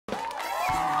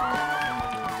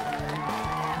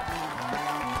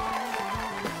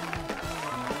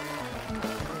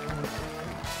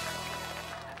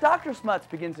Dr. Smuts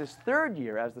begins his third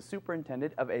year as the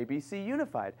Superintendent of ABC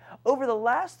Unified. Over the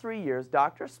last 3 years,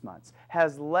 Dr. Smuts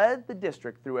has led the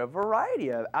district through a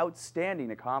variety of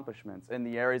outstanding accomplishments in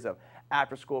the areas of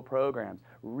after-school programs,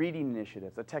 reading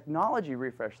initiatives, a technology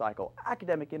refresh cycle,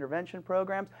 academic intervention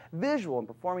programs, visual and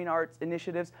performing arts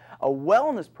initiatives, a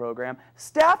wellness program,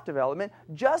 staff development,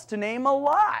 just to name a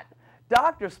lot.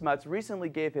 Dr. Smuts recently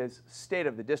gave his State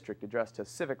of the District address to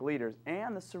civic leaders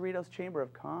and the Cerritos Chamber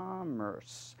of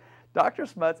Commerce. Dr.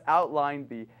 Smuts outlined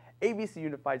the ABC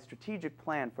Unified strategic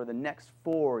plan for the next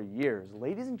 4 years.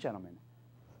 Ladies and gentlemen,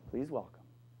 please welcome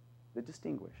the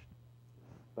distinguished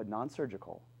but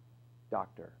non-surgical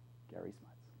Dr. Gary Smuts.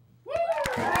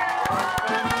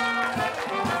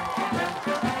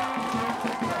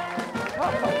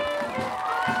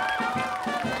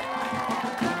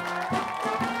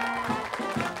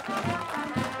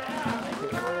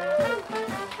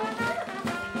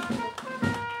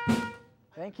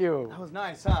 Thank you. That was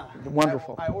nice, huh?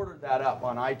 Wonderful. I ordered that up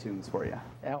on iTunes for you.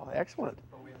 Oh, excellent.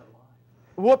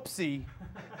 Whoopsie.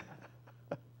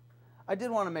 I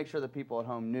did want to make sure that people at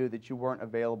home knew that you weren't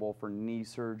available for knee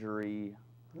surgery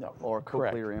or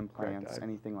cochlear implants,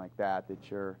 anything like that, that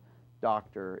your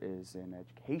doctor is in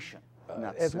education.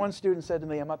 As one student said to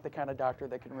me, I'm not the kind of doctor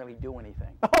that can really do anything.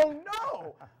 Oh,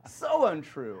 no! So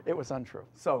untrue. It was untrue.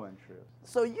 So untrue.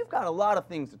 So you've got a lot of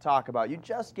things to talk about. You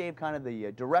just gave kind of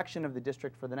the direction of the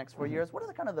district for the next 4 years. What are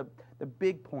the kind of the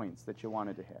big points that you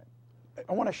wanted to hit?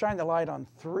 I want to shine the light on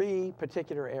 3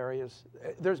 particular areas.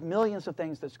 There's millions of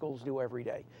things that schools do every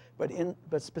day,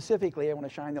 but specifically I want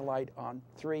to shine the light on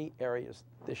 3 areas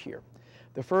this year.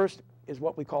 The first is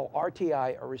what we call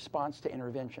RTI, or response to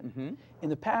intervention. In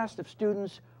the past, if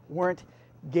students weren't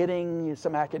getting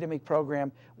some academic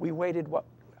program, we waited what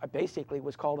basically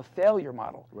was called a failure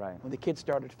model. Right. When the kids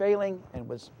started failing and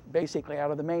was basically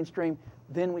out of the mainstream,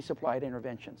 then we supplied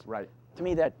interventions. Right. To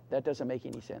me, that doesn't make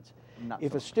any sense.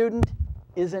 If so. a student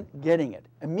isn't getting it,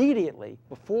 immediately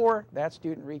before that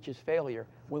student reaches failure,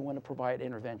 we want to provide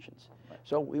interventions. Right.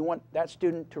 So we want that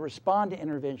student to respond to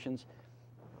interventions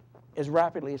as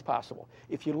rapidly as possible.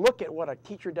 If you look at what a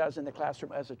teacher does in the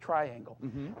classroom as a triangle,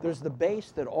 there's the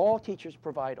base that all teachers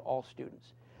provide all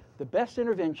students. The best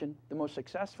intervention, the most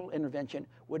successful intervention,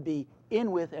 would be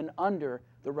in with and under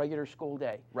the regular school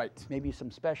day. Right. Maybe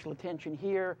some special attention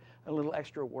here, a little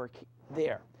extra work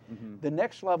there. The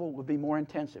next level would be more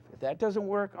intensive. If that doesn't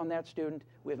work on that student,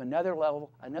 we have another level,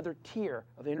 another tier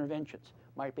of interventions.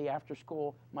 Might be after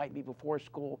school, might be before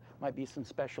school, might be some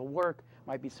special work,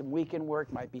 might be some weekend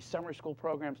work, might be summer school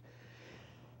programs.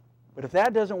 But if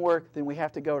that doesn't work, then we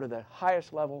have to go to the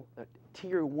highest level, the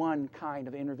tier 1 kind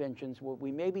of interventions, where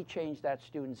we maybe change that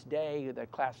student's day, or the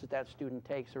classes that student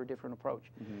takes, or a different approach.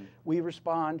 We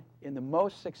respond in the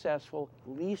most successful,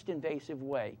 least invasive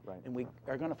way, and we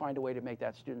are going to find a way to make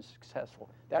that student successful.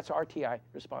 That's RTI,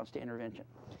 response to intervention.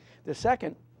 The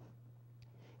second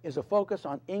is a focus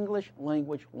on English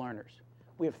language learners.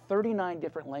 We have 39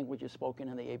 different languages spoken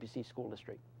in the ABC School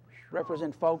District.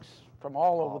 Represent folks from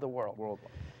all over the world. Worldwide.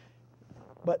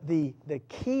 But the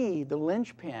key, the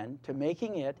linchpin to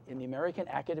making it in the American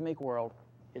academic world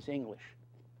is English.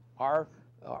 Our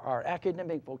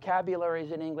academic vocabulary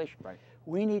is in English. Right.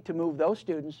 We need to move those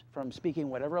students from speaking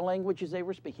whatever languages they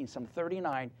were speaking, some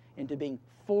 39, into being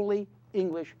fully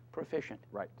English proficient.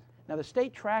 Right. Now the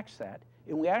state tracks that,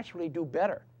 and we actually do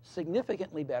better,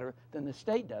 significantly better than the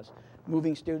state does,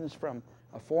 moving students from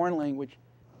a foreign language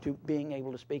to being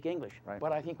able to speak English. Right.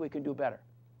 But I think we can do better.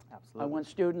 Absolutely. I want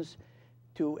students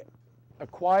to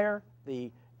acquire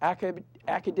the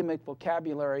academic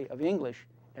vocabulary of English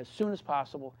as soon as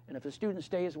possible, and if a student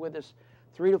stays with us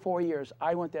 3 to 4 years,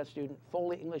 I want that student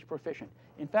fully English proficient.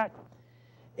 In fact,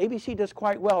 ABC does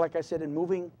quite well, like I said, in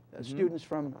moving students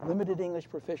from limited English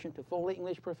proficient to fully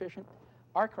English proficient.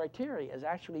 Our criteria is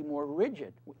actually more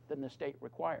rigid than the state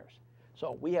requires.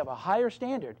 So we have a higher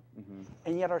standard,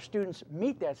 and yet our students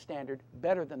meet that standard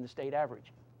better than the state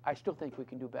average. I still think we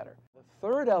can do better. The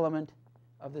third element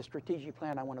of the strategic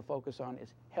plan I want to focus on is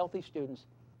healthy students,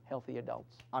 healthy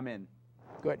adults. I'm in.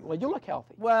 Good. Well, you look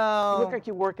healthy. Well, you look like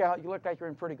you work out. You look like you're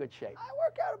in pretty good shape. I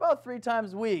work out about 3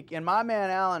 times a week, and my man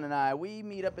Alan and I, we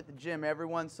meet up at the gym every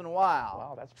once in a while.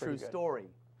 Wow, that's pretty good. True story.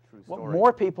 Well,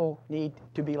 more people need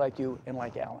to be like you and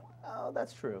like Alan. Oh,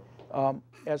 that's true.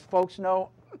 As folks know,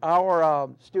 our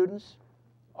students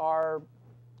are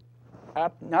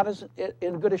not as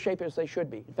in good a shape as they should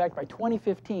be. In fact, by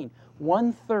 2015,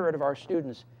 1/3 of our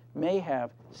students may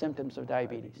have symptoms of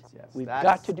diabetes. Yes, we've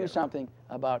got to do something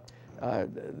about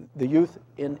the youth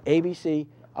in ABC.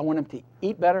 I want them to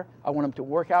eat better. I want them to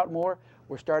work out more.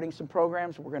 We're starting some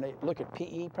programs. We're going to look at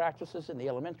PE practices in the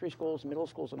elementary schools, middle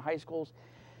schools, and high schools.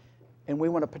 And we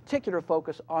want a particular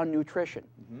focus on nutrition.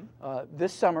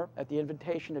 This summer, at the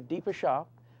invitation of Deepa Shah,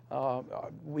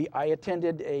 I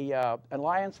attended a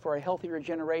Alliance for a Healthier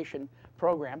Generation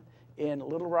program in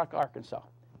Little Rock, Arkansas.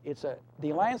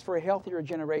 The Alliance for a Healthier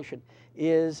Generation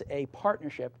is a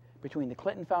partnership between the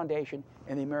Clinton Foundation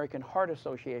and the American Heart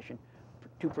Association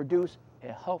to produce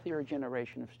a healthier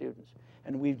generation of students.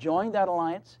 And we've joined that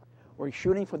alliance. We're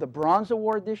shooting for the Bronze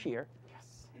Award this year.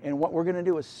 Yes. And what we're going to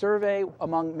do is survey,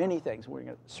 among many things, we're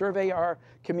going to survey our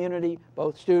community,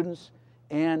 both students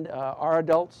and our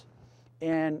adults,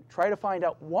 and try to find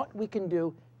out what we can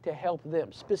do to help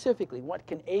them. Specifically, what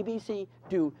can ABC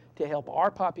do to help our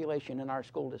population in our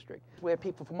school district? We have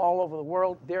people from all over the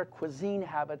world. Their cuisine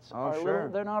habits are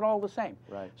they're not all the same.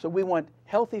 Right. So we want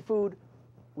healthy food.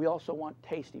 We also want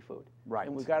tasty food. Right.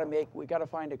 And we've got to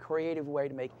find a creative way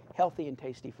to make healthy and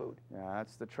tasty food. Yeah,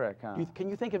 that's the trick, huh? Can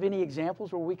you think of any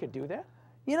examples where we could do that?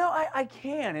 You know, I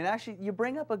can, and actually you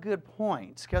bring up a good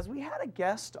point, because we had a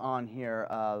guest on here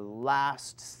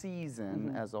last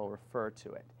season, as I'll refer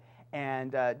to it.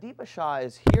 And Deepa Shah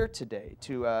is here today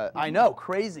to, I know,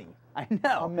 crazy, I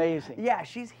know. Amazing. Yeah,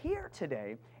 she's here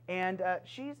today, and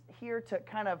she's here to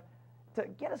kind of to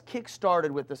get us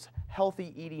kick-started with this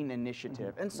healthy eating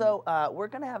initiative. And so we're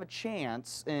going to have a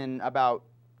chance in about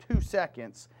 2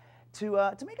 seconds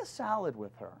to make a salad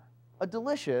with her, a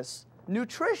delicious,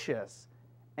 nutritious,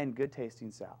 and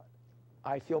good-tasting salad.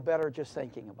 I feel better just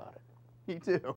thinking about it. Me too.